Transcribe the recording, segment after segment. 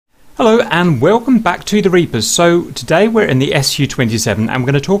and welcome back to the Reapers. So today we're in the Su-27 and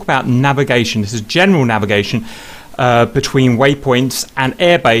we're going to talk about navigation. This is general navigation between waypoints and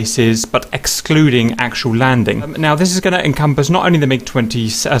air bases, but excluding actual landing. Now this is going to encompass not only the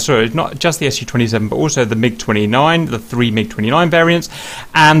Mig-20, not just the Su-27, but also the Mig-29, the three Mig-29 variants,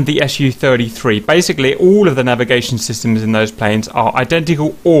 and the Su-33. Basically, all of the navigation systems in those planes are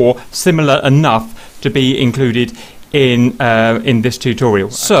identical or similar enough to be included in this tutorial.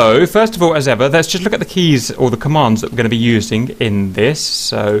 So first of all, as ever, let's just look at the keys or the commands that we're going to be using in this.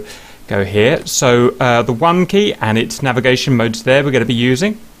 So go here. So the one key and its navigation modes there we're going to be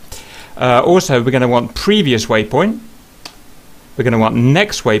using. Also we're going to want previous waypoint. We're going to want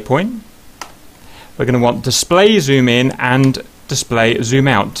next waypoint. We're going to want display zoom in and display zoom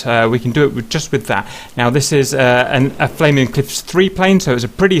out. We can do it just with that. Now this is a Flaming Cliffs 3 plane, so it's a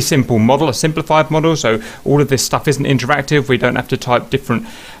pretty simple model, a simplified model, so all of this stuff isn't interactive. We don't have to type different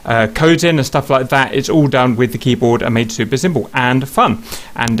codes in and stuff like that. It's all done with the keyboard and made super simple and fun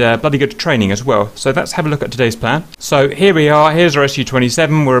and bloody good training as well. So let's have a look at today's plan. So here we are. Here's our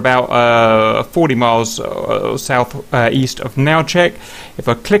Su-27. We're about 40 miles south east of Nauchek. If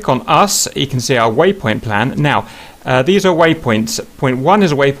I click on us, you can see our waypoint plan. Now these are waypoints. Point 1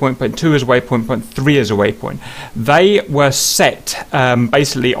 is a waypoint, point 2 is a waypoint, point 3 is a waypoint. They were set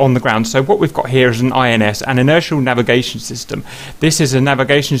basically on the ground. So what we've got here is an INS, an inertial navigation system. This is a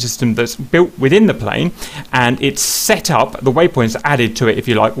navigation system that's built within the plane, and it's set up, the waypoints are added to it, if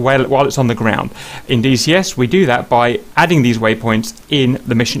you like, while it's on the ground. In DCS, we do that by adding these waypoints in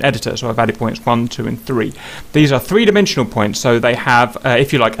the mission editor. So I've added points 1, 2, and 3. These are three-dimensional points, so they have,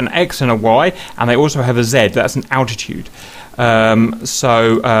 if you like, an X and a Y, and they also have a Z. That's an altitude. Waypoint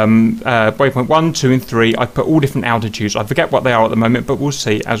 1, 2 and 3, I put all different altitudes. I forget what they are at the moment, but we'll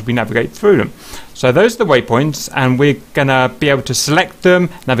see as we navigate through them. So those are the waypoints, and we're going to be able to select them,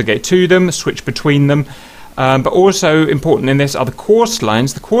 navigate to them, switch between them. But also important in this are the course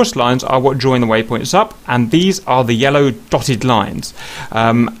lines. The course lines are what join the waypoints up, and these are the yellow dotted lines.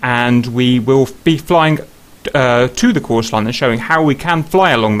 And we will be flying to the course line and showing how we can fly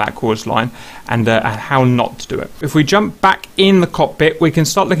along that course line and how not to do it. If we jump back in the cockpit, we can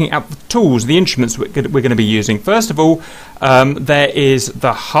start looking at the tools, the instruments we're going to be using. First of all, there is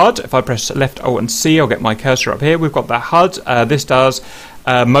the HUD. If I press left Alt and C, I'll get my cursor up here. We've got the HUD. This does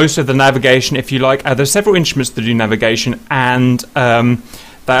most of the navigation, if you like. There's several instruments that do navigation, and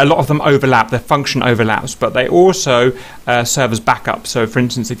a lot of them overlap, their function overlaps, but they also serve as backup. So for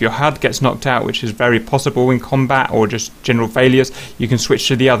instance, if your HUD gets knocked out, which is very possible in combat or just general failures, you can switch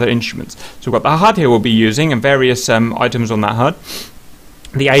to the other instruments. So we've got the HUD here we'll be using, and various items on that HUD.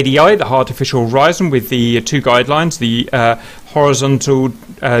 The ADI, the artificial horizon, with the two guidelines, the horizontal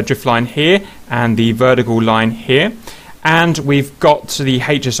drift line here and the vertical line here. And we've got the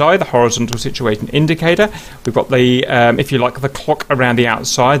HSI, the horizontal situation indicator. We've got the, if you like, the clock around the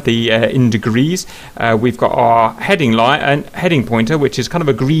outside, the in degrees. We've got our heading line and heading pointer, which is kind of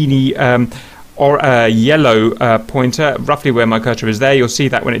a greeny or a yellow pointer, roughly where my cursor is there. You'll see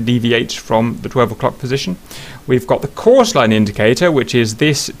that when it deviates from the 12 o'clock position. We've got the course line indicator, which is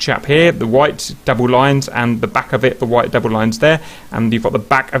this chap here, the white double lines, and the back of it, the white double lines there. And you've got the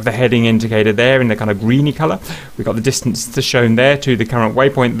back of the heading indicator there in the kind of greeny colour. We've got the distance shown there to the current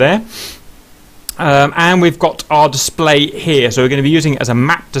waypoint there. And we've got our display here, so we're going to be using it as a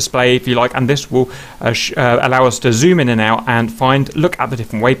map display, if you like, and this will allow us to zoom in and out and look at the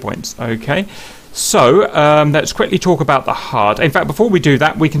different waypoints. Okay, so let's quickly talk about the HUD. In fact, before we do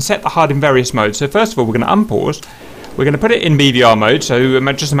that, we can set the HUD in various modes. So first of all, we're going to unpause. We're going to put it in BVR mode, so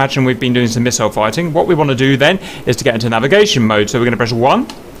just imagine we've been doing some missile fighting. What we want to do then is to get into navigation mode, so we're going to press 1.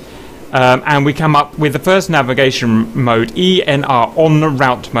 And we come up with the first navigation mode, ENR, on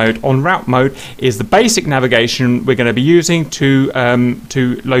route mode. On route mode is the basic navigation we're going to be using to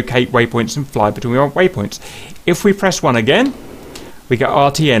locate waypoints and fly between our waypoints. If we press 1 again, we get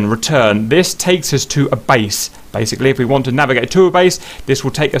RTN, return. This takes us to a base. Basically, if we want to navigate to a base, this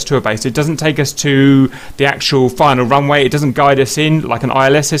will take us to a base. It doesn't take us to the actual final runway. It doesn't guide us in like an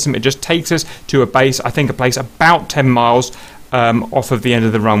ILS system. It just takes us to a base, I think a place about 10 miles off of the end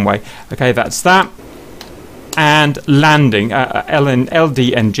of the runway. Okay, that's that. And landing,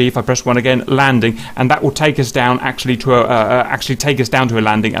 LDNG. If I press 1 again, landing, and that will take us down actually to a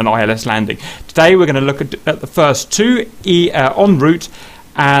landing, an ILS landing. Today we're going to look at the first two, en route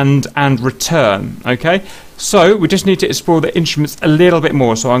and return. Okay, so we just need to explore the instruments a little bit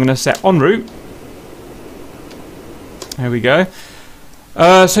more. So I'm going to set en route. There we go.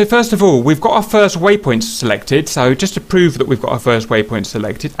 So first of all, we've got our first waypoint selected. So just to prove that we've got our first waypoint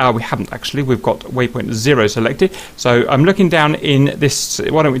selected, we haven't actually. We've got waypoint 0 selected. So I'm looking down in this.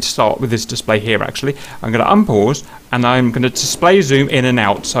 Why don't we start with this display here? Actually, I'm going to unpause and I'm going to display zoom in and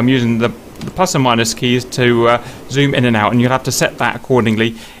out. So I'm using the plus and minus keys to zoom in and out, and you'll have to set that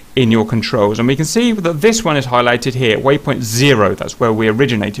accordingly in your controls. And we can see that this one is highlighted here, waypoint 0. That's where we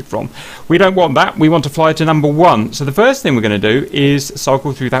originated from. We don't want that. We want to fly to number 1. So the first thing we're going to do is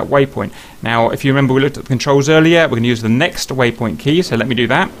cycle through that waypoint. Now, if you remember, we looked at the controls earlier. We're going to use the next waypoint key. So let me do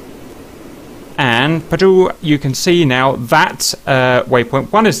that. And you can see now that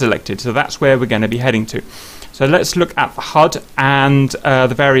waypoint 1 is selected. So that's where we're going to be heading to. So let's look at the HUD and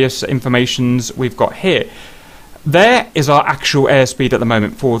the various informations we've got here. There is our actual airspeed at the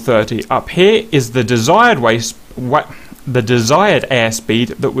moment, 430. Up here is the desired airspeed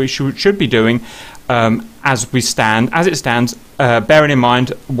that we should be doing as it stands, bearing in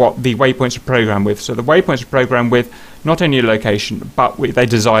mind what the waypoints are programmed with. So the waypoints are programmed with not only a location, but with a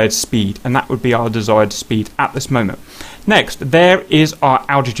desired speed, and that would be our desired speed at this moment. Next, there is our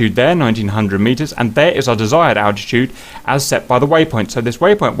altitude there, 1900 meters, and there is our desired altitude as set by the waypoint. So this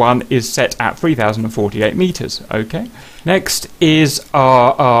waypoint 1 is set at 3048 meters. Okay. Next is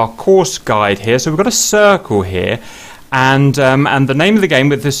our course guide here. So we've got a circle here, and the name of the game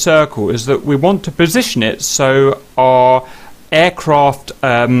with this circle is that we want to position it so our aircraft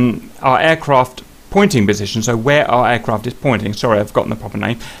pointing position, so where our aircraft is pointing, sorry, I've forgotten the proper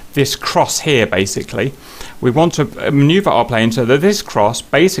name, this cross here basically, we want to maneuver our plane so that this cross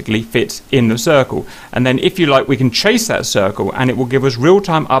basically fits in the circle, and then if you like we can chase that circle and it will give us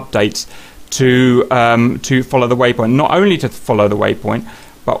real-time updates to follow the waypoint, not only to follow the waypoint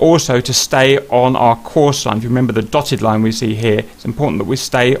but also to stay on our course line. If you remember the dotted line we see here, it's important that we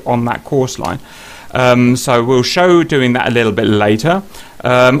stay on that course line. So we'll show doing that a little bit later.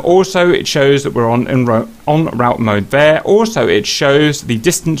 Also, it shows that we're on route mode there. Also, it shows the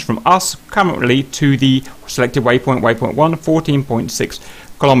distance from us currently to the selected waypoint, waypoint 1, 14.6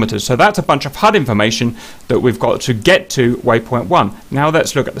 kilometers. So that's a bunch of HUD information that we've got to get to waypoint 1. Now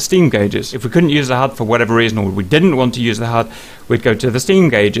let's look at the steam gauges. If we couldn't use the HUD for whatever reason, or we didn't want to use the HUD, we'd go to the steam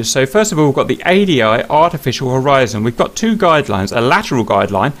gauges. So first of all, we've got the ADI artificial horizon. We've got two guidelines, a lateral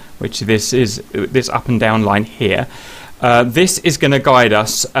guideline, which this is this up and down line here. This is going to guide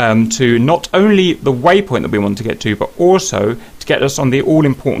us to not only the waypoint that we want to get to, but also to get us on the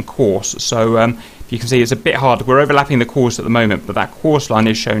all-important course. So you can see it's a bit hard. We're overlapping the course at the moment, but that course line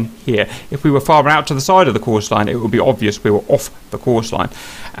is shown here. If we were far out to the side of the course line, it would be obvious we were off the course line.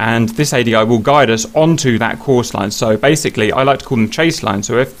 And this ADI will guide us onto that course line. So basically, I like to call them chase lines.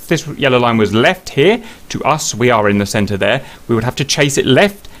 So if this yellow line was left here, to us, we are in the center there, we would have to chase it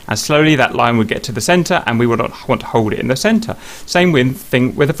left, and slowly that line would get to the center, and we would not want to hold it in the center. Same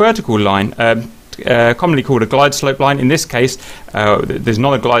thing with a vertical line. Commonly called a glide slope line. In this case, there's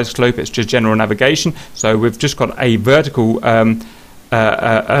not a glide slope, it's just general navigation. So we've just got a vertical line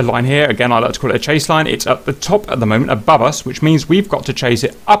here. Again, I like to call it a chase line. It's at the top at the moment, above us, which means we've got to chase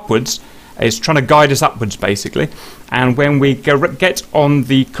it upwards. It's trying to guide us upwards, basically. And when we get on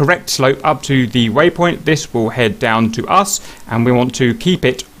the correct slope up to the waypoint, this will head down to us, and we want to keep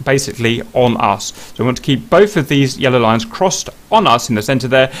it basically on us. So we want to keep both of these yellow lines crossed on us in the center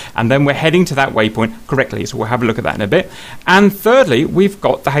there, and then we're heading to that waypoint correctly. So we'll have a look at that in a bit. And thirdly, we've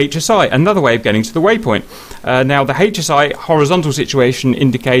got the HSI, another way of getting to the waypoint. Now the HSI horizontal situation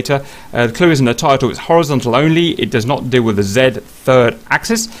indicator, the clue is in the title, it's horizontal only. It does not deal with the Z third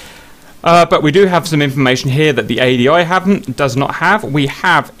axis. But we do have some information here that the ADI does not have. We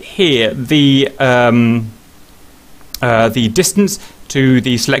have here the distance to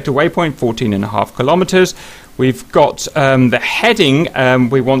the selected waypoint, 14.5 kilometers. We've got the heading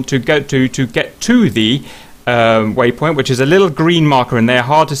we want to go to get to the waypoint, which is a little green marker in there,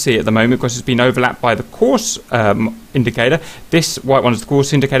 hard to see at the moment because it's been overlapped by the course indicator. This white one is the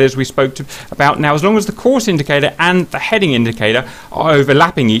course indicator, as we spoke about. Now, as long as the course indicator and the heading indicator are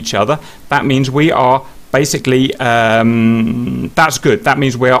overlapping each other, that means we are basically, that's good. That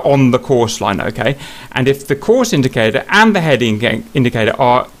means we are on the course line, okay? And if the course indicator and the heading indicator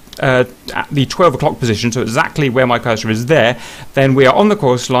are at the 12 o'clock position, so exactly where my cursor is there, then we are on the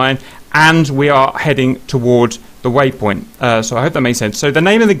course line and we are heading towards the waypoint. So I hope that makes sense. So the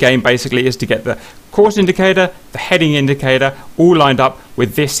name of the game basically is to get the course indicator, the heading indicator, all lined up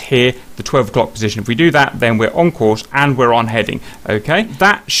with this here, the 12 o'clock position. If we do that, then we're on course and we're on heading. Okay,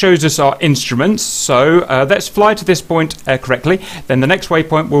 that shows us our instruments. So let's fly to this point correctly. Then the next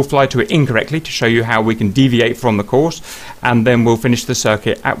waypoint we'll fly to it incorrectly to show you how we can deviate from the course. And then we'll finish the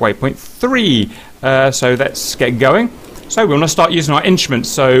circuit at waypoint 3. So let's get going. So we want to start using our instruments.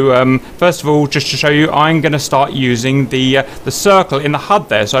 So first of all, just to show you, I'm going to start using the circle in the HUD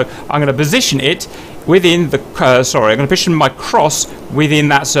there. So I'm going to position it within the, I'm going to position my cross within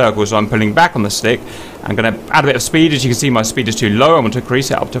that circle. So I'm pulling back on the stick. I'm going to add a bit of speed. As you can see, my speed is too low. I want to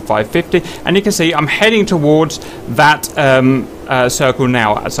increase it up to 550. And you can see I'm heading towards that circle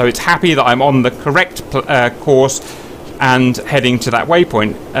now. So it's happy that I'm on the correct course and heading to that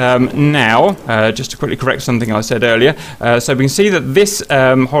waypoint. Now, just to quickly correct something I said earlier, so we can see that this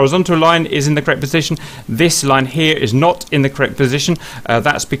horizontal line is in the correct position. This line here is not in the correct position.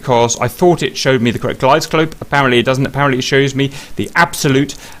 That's because I thought it showed me the correct glide slope. Apparently it doesn't. Apparently it shows me the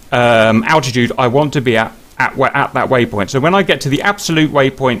absolute altitude I want to be at that waypoint. So when I get to the absolute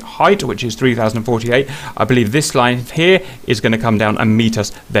waypoint height, which is 3048, I believe this line here is going to come down and meet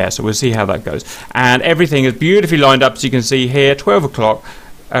us there. So we'll see how that goes. And everything is beautifully lined up, so you can see here 12 o'clock,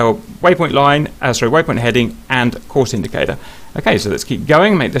 waypoint line, waypoint heading and course indicator. Okay, so let's keep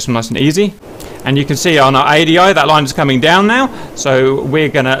going, make this one nice and easy. And you can see on our ADI that line is coming down now, so we're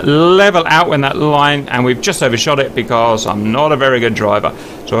going to level out when that line, and we've just overshot it because I'm not a very good driver.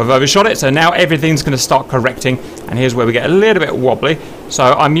 So I've overshot it, so now everything's going to start correcting, and here's where we get a little bit wobbly. So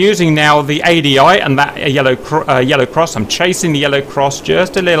I'm using now the ADI and that yellow cross. I'm chasing the yellow cross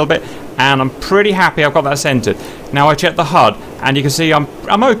just a little bit, and I'm pretty happy I've got that centered. Now I check the HUD, and you can see I'm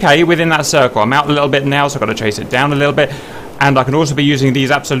okay within that circle. I'm out a little bit now, so I've got to chase it down a little bit. And I can also be using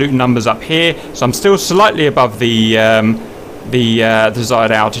these absolute numbers up here, so I'm still slightly above the desired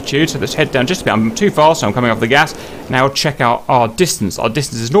altitude. So let's head down just a bit. I'm too fast, so I'm coming off the gas. Now check out our distance. Our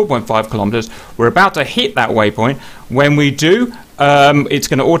distance is 0.5 kilometers. We're about to hit that waypoint. When we do, it's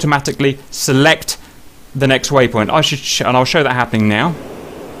going to automatically select the next waypoint. And I'll show that happening now.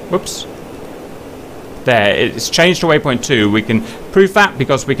 Whoops. There, it's changed to waypoint 2. We can prove that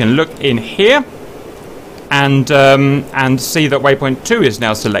because we can look in here and see that waypoint 2 is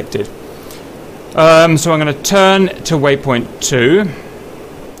now selected. So I'm going to turn to waypoint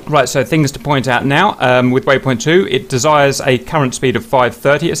 2. Right, so things to point out now. With waypoint 2, it desires a current speed of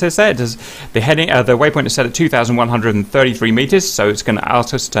 530. It says there. It does the waypoint is set at 2,133 meters, so it's going to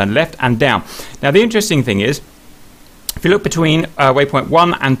ask us to turn left and down. Now, the interesting thing is, if you look between waypoint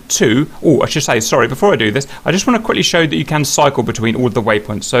 1 and 2, I should say, sorry, before I do this, I just want to quickly show that you can cycle between all the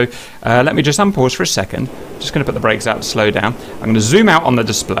waypoints. So let me just unpause for a second. Just going to put the brakes out to slow down. I'm going to zoom out on the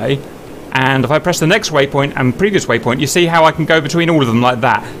display, and if I press the next waypoint and previous waypoint, you see how I can go between all of them like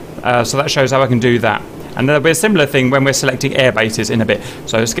that. So that shows how I can do that. And there'll be a similar thing when we're selecting air bases in a bit.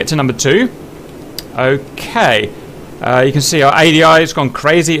 So let's get to number 2. Okay. You can see our ADI has gone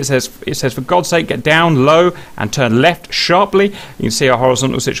crazy. It says for God's sake, get down low and turn left sharply. You can see our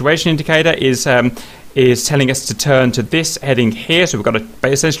horizontal situation indicator is telling us to turn to this heading here. So we've got to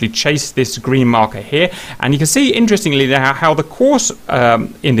essentially chase this green marker here. And you can see, interestingly, now how the course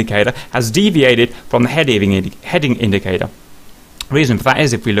indicator has deviated from the heading indicator. The reason for that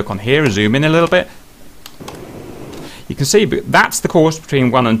is if we look on here and zoom in a little bit, you can see that's the course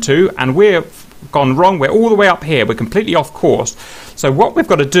between 1 and 2, and we're gone wrong. We're all the way up here. We're completely off course. So what we've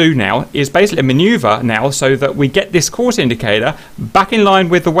got to do now is basically maneuver now so that we get this course indicator back in line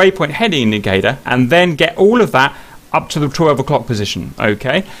with the waypoint heading indicator, and then get all of that up to the 12 o'clock position.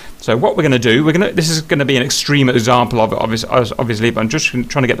 Okay, so what we're going to do, this is going to be an extreme example of it, obviously, but I'm just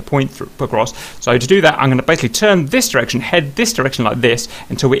trying to get the point across. So to do that, I'm going to basically turn this direction, head this direction like this,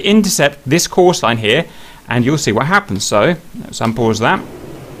 until we intercept this course line here, and you'll see what happens. So let's unpause that.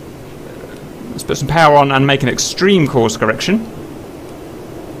 Let's put some power on and make an extreme course correction.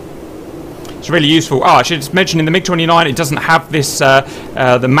 It's really useful. I should mention in the Mig-29 it doesn't have this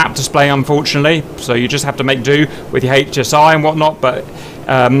the map display, unfortunately, so you just have to make do with your HSI and whatnot. But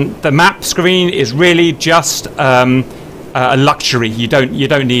the map screen is really just a luxury. You don't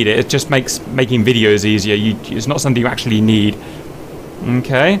need it. It just makes making videos easier. It's not something you actually need.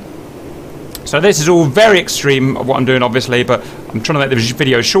 Okay. So this is all very extreme of what I'm doing, obviously, but I'm trying to make the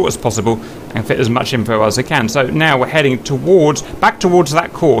video as short as possible and fit as much info as I can. So now we're heading back towards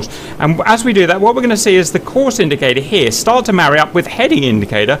that course. And as we do that, what we're going to see is the course indicator here start to marry up with heading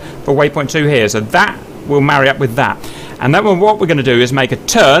indicator for waypoint 2 here. So that will marry up with that. And then what we're going to do is make a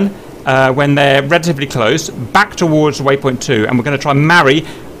turn when they're relatively close back towards waypoint 2. And we're going to try and marry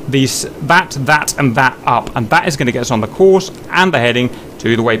that, and that up. And that is going to get us on the course and the heading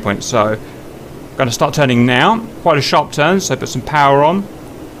to the waypoint. So going to start turning now. Quite a sharp turn, so put some power on.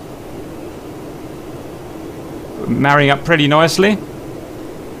 Marrying up pretty nicely.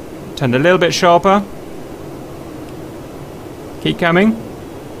 Turned a little bit sharper. Keep coming.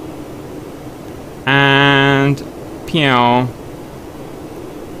 And pew.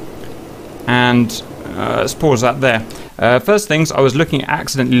 And Let's pause that there. First things, I was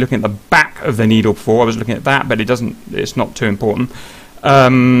accidentally looking at the back of the needle before. I was looking at that, but it's not too important.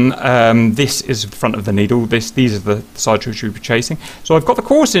 This is the front of the needle. These are the side which we were chasing. So I've got the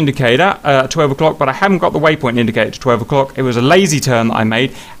course indicator at 12 o'clock, but I haven't got the waypoint indicator at 12 o'clock. It was a lazy turn that I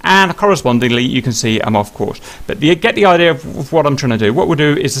made, and correspondingly, you can see I'm off course. But get the idea of what I'm trying to do. What we'll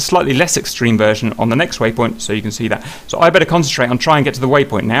do is a slightly less extreme version on the next waypoint, so you can see that. So I better concentrate on trying and get to the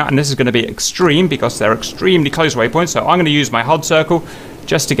waypoint now, and this is going to be extreme because they're extremely close waypoints. So I'm going to use my HUD circle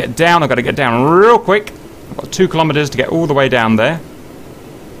just to get down. I've got to get down real quick. I've got 2 kilometers to get all the way down there.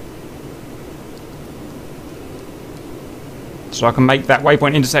 So I can make that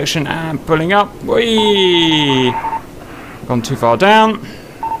waypoint intersection and pulling up. Whee! Gone too far down.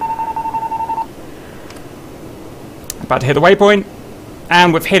 About to hit the waypoint.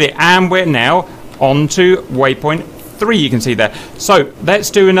 And we've hit it. And we're now on to waypoint 3, you can see there. So let's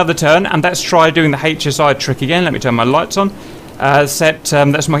do another turn and let's try doing the HSI trick again. Let me turn my lights on. Let's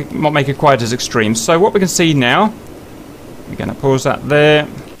not make it quite as extreme. So what we can see now, we're going to pause that there.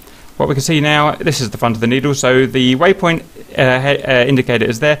 What we can see now, this is the front of the needle, so the waypoint indicator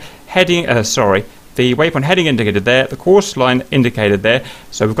is there, the waypoint heading indicated there, the course line indicated there,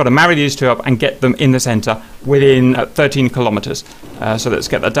 so we've got to marry these two up and get them in the centre within 13 kilometres. So let's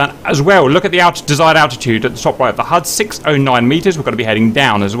get that done. As well, look at the desired altitude at the top right of the HUD, 609 metres, we've got to be heading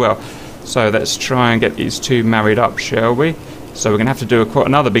down as well. So let's try and get these two married up, shall we? So we're going to have to do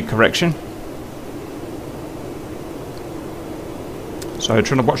another big correction. So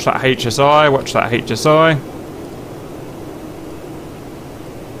trying to watch that HSI,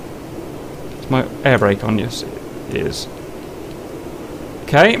 Is my air brake on? Yes, it is.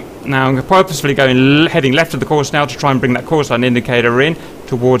 Okay, now I'm purposefully heading left of the course now to try and bring that course line indicator in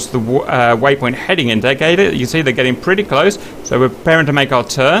towards the waypoint heading indicator. You can see they're getting pretty close, so we're preparing to make our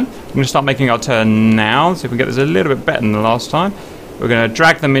turn. I'm going to start making our turn now, see if we can get this a little bit better than the last time. We're going to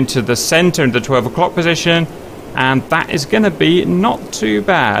drag them into the centre, into the 12 o'clock position. And that is going to be not too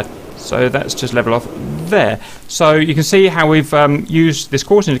bad. So that's just level off there. So you can see how we've used this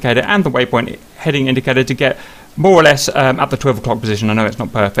course indicator and the waypoint heading indicator to get more or less at the 12 o'clock position. I know it's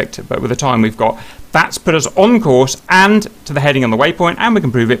not perfect, but with the time we've got, that's put us on course and to the heading on the waypoint, and we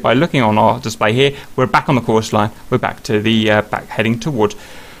can prove it by looking on our display here. We're back on the course line. We're back to the back heading towards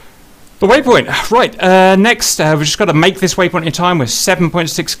the waypoint. Right, next we've just got to make this waypoint in time. We're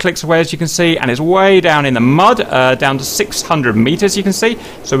 7.6 clicks away, as you can see, and it's way down in the mud, down to 600 meters, you can see.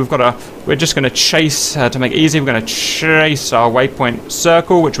 So we're just going to chase, to make it easy, we're going to chase our waypoint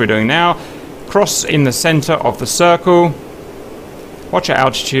circle, which we're doing now. Cross in the center of the circle. Watch our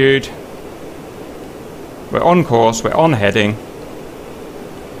altitude. We're on course, we're on heading.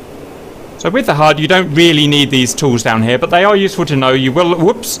 So with the HUD, you don't really need these tools down here, but they are useful to know. You will,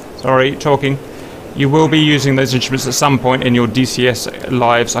 you will be using those instruments at some point in your DCS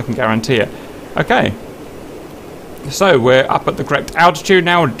lives, I can guarantee it. Okay. So we're up at the correct altitude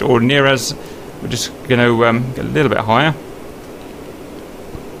now, or near us. We're just going to get a little bit higher.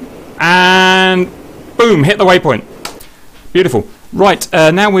 And boom, hit the waypoint. Beautiful. Right,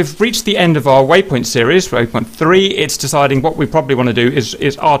 now we've reached the end of our waypoint series, waypoint 3. It's deciding what we probably want to do is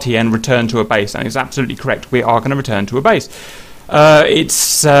RTN, return to a base, and it's absolutely correct. We are going to return to a base.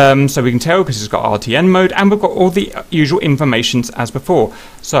 So we can tell because it's got RTN mode, and we've got all the usual informations as before.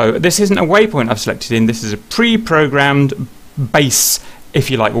 So this isn't a waypoint I've selected in, this is a pre-programmed base, if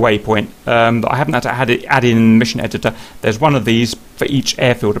you like, waypoint that I haven't had to add in mission editor. There's one of these for each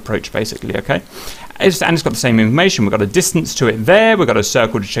airfield approach, basically, okay? And it's got the same information. We've got a distance to it there, we've got a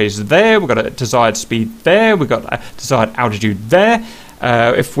circle to chase there, we've got a desired speed there, we've got a desired altitude there.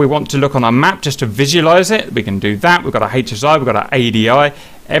 If we want to look on our map just to visualize it, we can do that. We've got a HSI, we've got our ADI,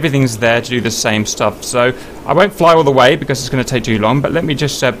 everything's there to do the same stuff. So I won't fly all the way because it's going to take too long, but let me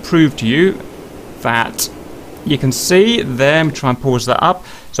just prove to you that you can see there. Try and pause that up.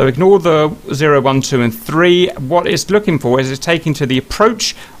 So ignore the 0, 1, 2 and 3. What it's looking for is it's taking to the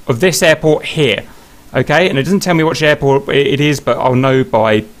approach of this airport here. Okay, and it doesn't tell me which airport it is, but I'll know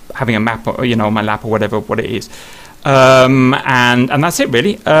by having a map, on my lap or whatever, what it is. And that's it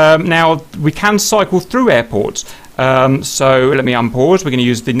really. Now we can cycle through airports. So let me unpause. We're going to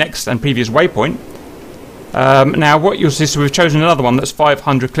use the next and previous waypoint. Now what you'll see, so we've chosen another one that's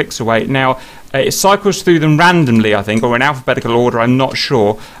 500 clicks away. Now it cycles through them randomly, I think, or in alphabetical order, I'm not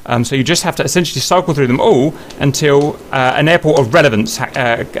sure. So you just have to essentially cycle through them all until an airport of relevance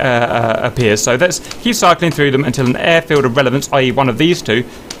appears. So let's keep cycling through them until an airfield of relevance, i.e. one of these two,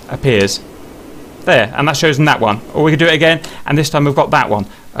 appears. There, and that shows in that one. Or we can do it again, and this time we've got that one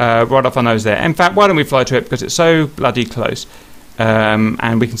right off our nose there. In fact, why don't we fly to it, because it's so bloody close.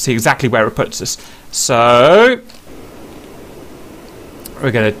 and we can see exactly where it puts us. So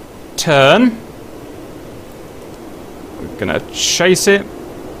we're going to turn, we're going to chase it,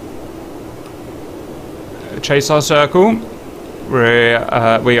 chase our circle.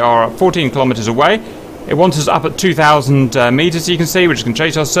 We are 14 kilometers away. It wants us up at 2,000 meters, you can see. We're just going to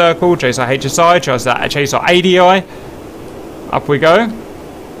chase our circle, chase our HSI, chase our ADI. Up we go.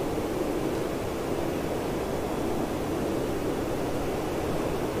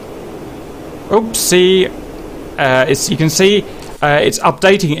 Oopsie. You can see it's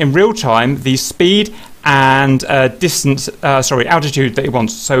updating in real time the speed and altitude that it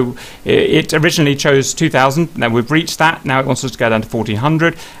wants. So it originally chose 2,000. Now we've reached that. Now it wants us to go down to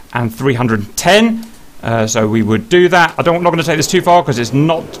 1,400 and 310. So we would do that. I'm not going to take this too far because it's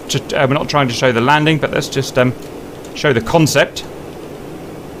not. We're not trying to show the landing, but let's just show the concept.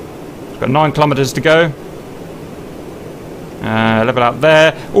 We've got 9 kilometers to go. Level out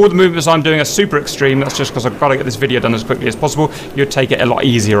there. All the movements I'm doing are super extreme. That's just because I've got to get this video done as quickly as possible. You'd take it a lot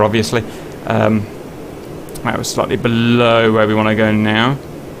easier, obviously. That was slightly below where we want to go now.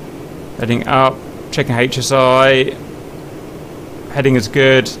 Heading up, checking HSI. Heading is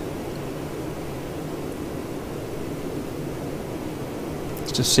good.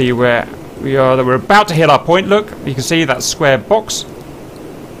 Let's just see where we are. We're about to hit our point. Look, you can see that square box.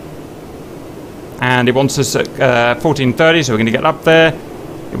 And it wants us at 1430, so we're going to get up there.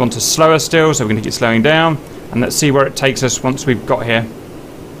 It wants us slower still, so we're going to keep slowing down. And let's see where it takes us once we've got here.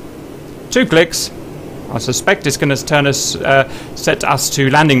 2 clicks. I suspect it's going to turn us, set us to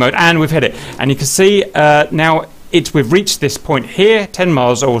landing mode, and we've hit it. And you can see now we've reached this point here, 10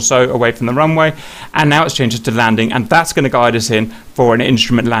 miles or so away from the runway, and now it's changed to landing, and that's going to guide us in for an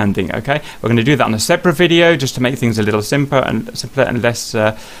instrument landing. Okay, we're going to do that on a separate video just to make things a little simpler and less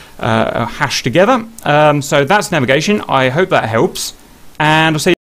hashed together. So that's navigation. I hope that helps, and I'll see you